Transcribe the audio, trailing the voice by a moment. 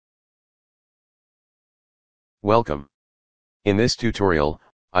Welcome. In this tutorial,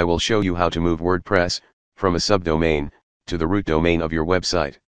 I will show you how to move WordPress from a subdomain to the root domain of your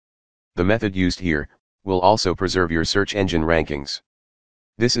website. The method used here will also preserve your search engine rankings.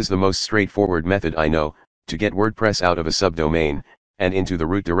 This is the most straightforward method I know to get WordPress out of a subdomain and into the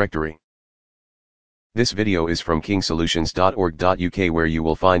root directory. This video is from kingsolutions.org.uk, where you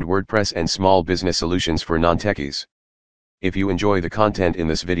will find WordPress and small business solutions for non-techies. If you enjoy the content in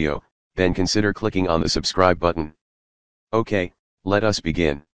this video, then consider clicking on the subscribe button. Okay, let us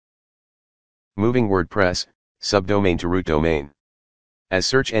begin. Moving WordPress, subdomain to root domain. As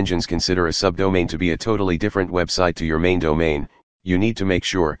search engines consider a subdomain to be a totally different website to your main domain, you need to make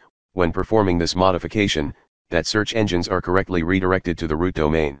sure, when performing this modification, that search engines are correctly redirected to the root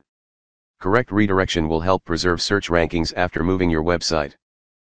domain. Correct redirection will help preserve search rankings after moving your website.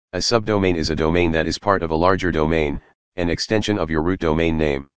 A subdomain is a domain that is part of a larger domain, an extension of your root domain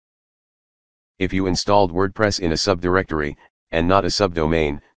name. If you installed WordPress in a subdirectory, and not a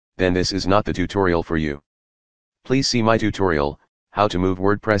subdomain, then this is not the tutorial for you. Please see my tutorial, how to move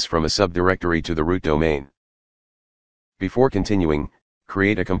WordPress from a subdirectory to the root domain. Before continuing,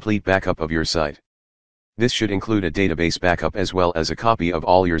 create a complete backup of your site. This should include a database backup as well as a copy of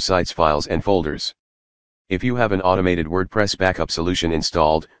all your site's files and folders. If you have an automated WordPress backup solution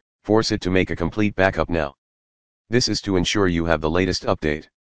installed, force it to make a complete backup now. This is to ensure you have the latest update.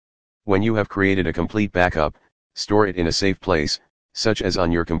 When you have created a complete backup, store it in a safe place, such as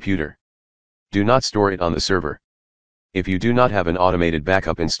on your computer. Do not store it on the server. If you do not have an automated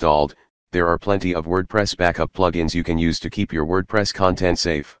backup installed, there are plenty of WordPress backup plugins you can use to keep your WordPress content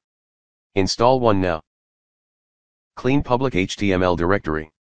safe. Install one now. Clean public HTML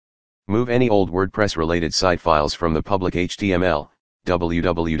directory. Move any old WordPress related site files from the public HTML,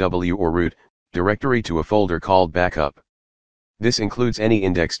 www or root directory to a folder called backup. This includes any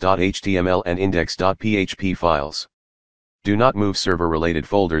index.html and index.php files. Do not move server-related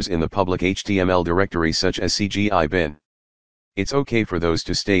folders in the public HTML directory such as CGI bin. It's okay for those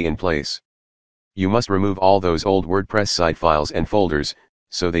to stay in place. You must remove all those old WordPress site files and folders,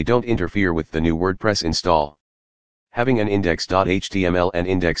 so they don't interfere with the new WordPress install. Having an index.html and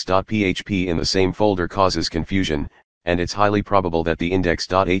index.php in the same folder causes confusion, and it's highly probable that the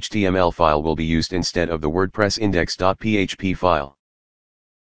index.html file will be used instead of the WordPress index.php file.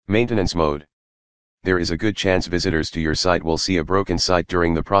 Maintenance mode. There is a good chance visitors to your site will see a broken site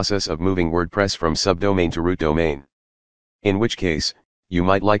during the process of moving WordPress from subdomain to root domain. In which case, you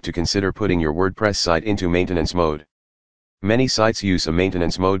might like to consider putting your WordPress site into maintenance mode. Many sites use a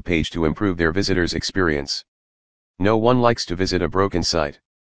maintenance mode page to improve their visitors' experience. No one likes to visit a broken site.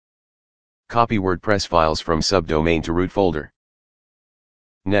 Copy WordPress files from subdomain to root folder.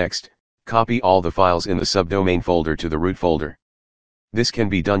 Next, copy all the files in the subdomain folder to the root folder. This can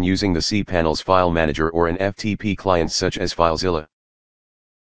be done using the cPanel's file manager or an FTP client such as FileZilla.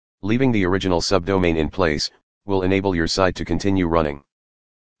 Leaving the original subdomain in place will enable your site to continue running.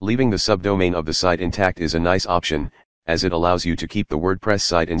 Leaving the subdomain of the site intact is a nice option, as it allows you to keep the WordPress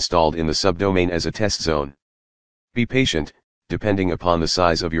site installed in the subdomain as a test zone. Be patient, depending upon the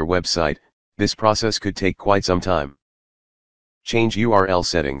size of your website. This process could take quite some time. Change URL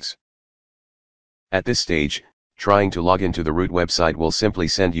settings. At this stage, trying to log into the root website will simply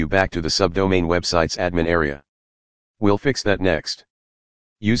send you back to the subdomain website's admin area. We'll fix that next.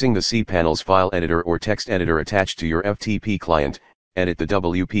 Using the cPanel's file editor or text editor attached to your FTP client, edit the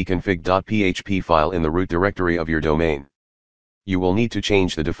wp-config.php file in the root directory of your domain. You will need to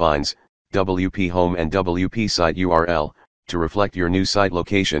change the defines, wp home and wp site URL, to reflect your new site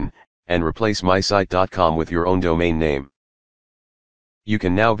location, and replace mysite.com with your own domain name. You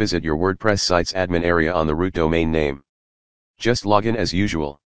can now visit your WordPress site's admin area on the root domain name. Just log in as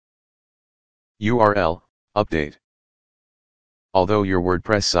usual. URL update. Although your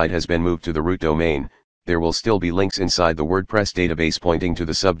WordPress site has been moved to the root domain, there will still be links inside the WordPress database pointing to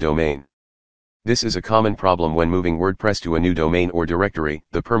the subdomain. This is a common problem when moving WordPress to a new domain or directory.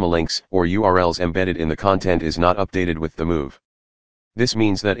 The permalinks or URLs embedded in the content is not updated with the move. This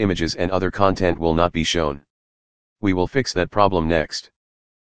means that images and other content will not be shown. We will fix that problem next.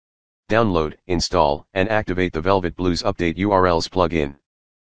 Download, install, and activate the Velvet Blues Update URLs plugin.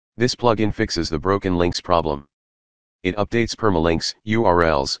 This plugin fixes the broken links problem. It updates permalinks,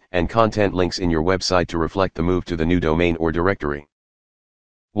 URLs, and content links in your website to reflect the move to the new domain or directory.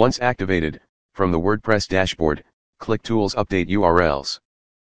 Once activated, from the WordPress dashboard, click Tools Update URLs.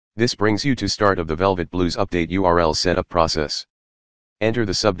 This brings you to start of the Velvet Blues Update URL setup process. Enter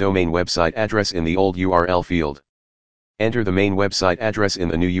the subdomain website address in the old URL field. Enter the main website address in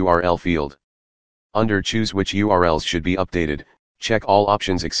the new URL field. Under Choose which URLs should be updated, check all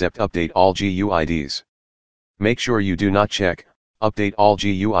options except Update all GUIDs. Make sure you do not check, update all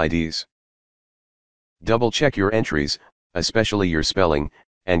GUIDs. Double check your entries, especially your spelling,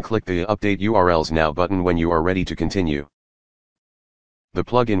 and click the Update URLs Now button when you are ready to continue. The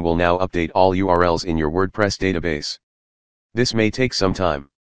plugin will now update all URLs in your WordPress database. This may take some time.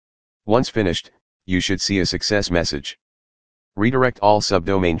 Once finished, you should see a success message. Redirect all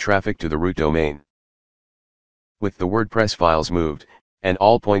subdomain traffic to the root domain. With the WordPress files moved, and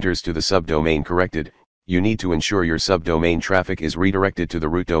all pointers to the subdomain corrected, you need to ensure your subdomain traffic is redirected to the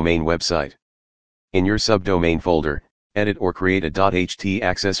root domain website. In your subdomain folder, edit or create a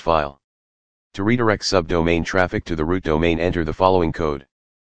 .htaccess file. To redirect subdomain traffic to the root domain, enter the following code.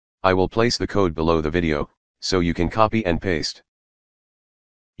 I will place the code below the video, so you can copy and paste.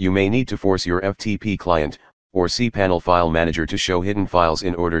 You may need to force your FTP client, or cPanel file manager to show hidden files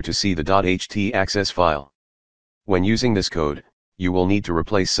in order to see the .htaccess file. When using this code, you will need to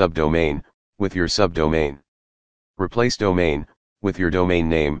replace subdomain with your subdomain. Replace domain with your domain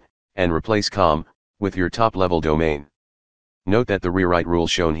name, and replace com with your top-level domain. Note that the rewrite rule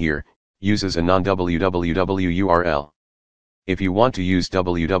shown here uses a non-www URL. If you want to use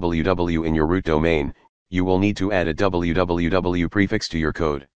www in your root domain, you will need to add a www prefix to your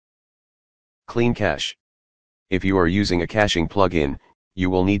code. Clean cache. If you are using a caching plugin, you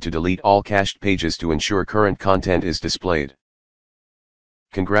will need to delete all cached pages to ensure current content is displayed.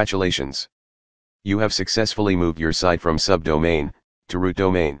 Congratulations! You have successfully moved your site from subdomain to root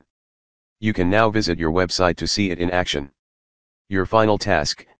domain. You can now visit your website to see it in action. Your final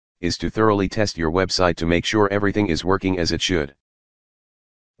task is to thoroughly test your website to make sure everything is working as it should.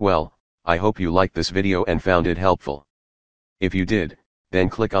 Well, I hope you liked this video and found it helpful. If you did, then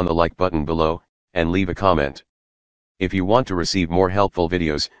click on the like button below, and leave a comment. If you want to receive more helpful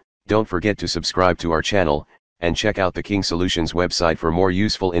videos, don't forget to subscribe to our channel, and check out the King Solutions website for more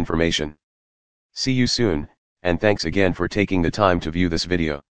useful information. See you soon, and thanks again for taking the time to view this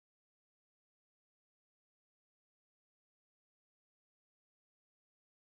video.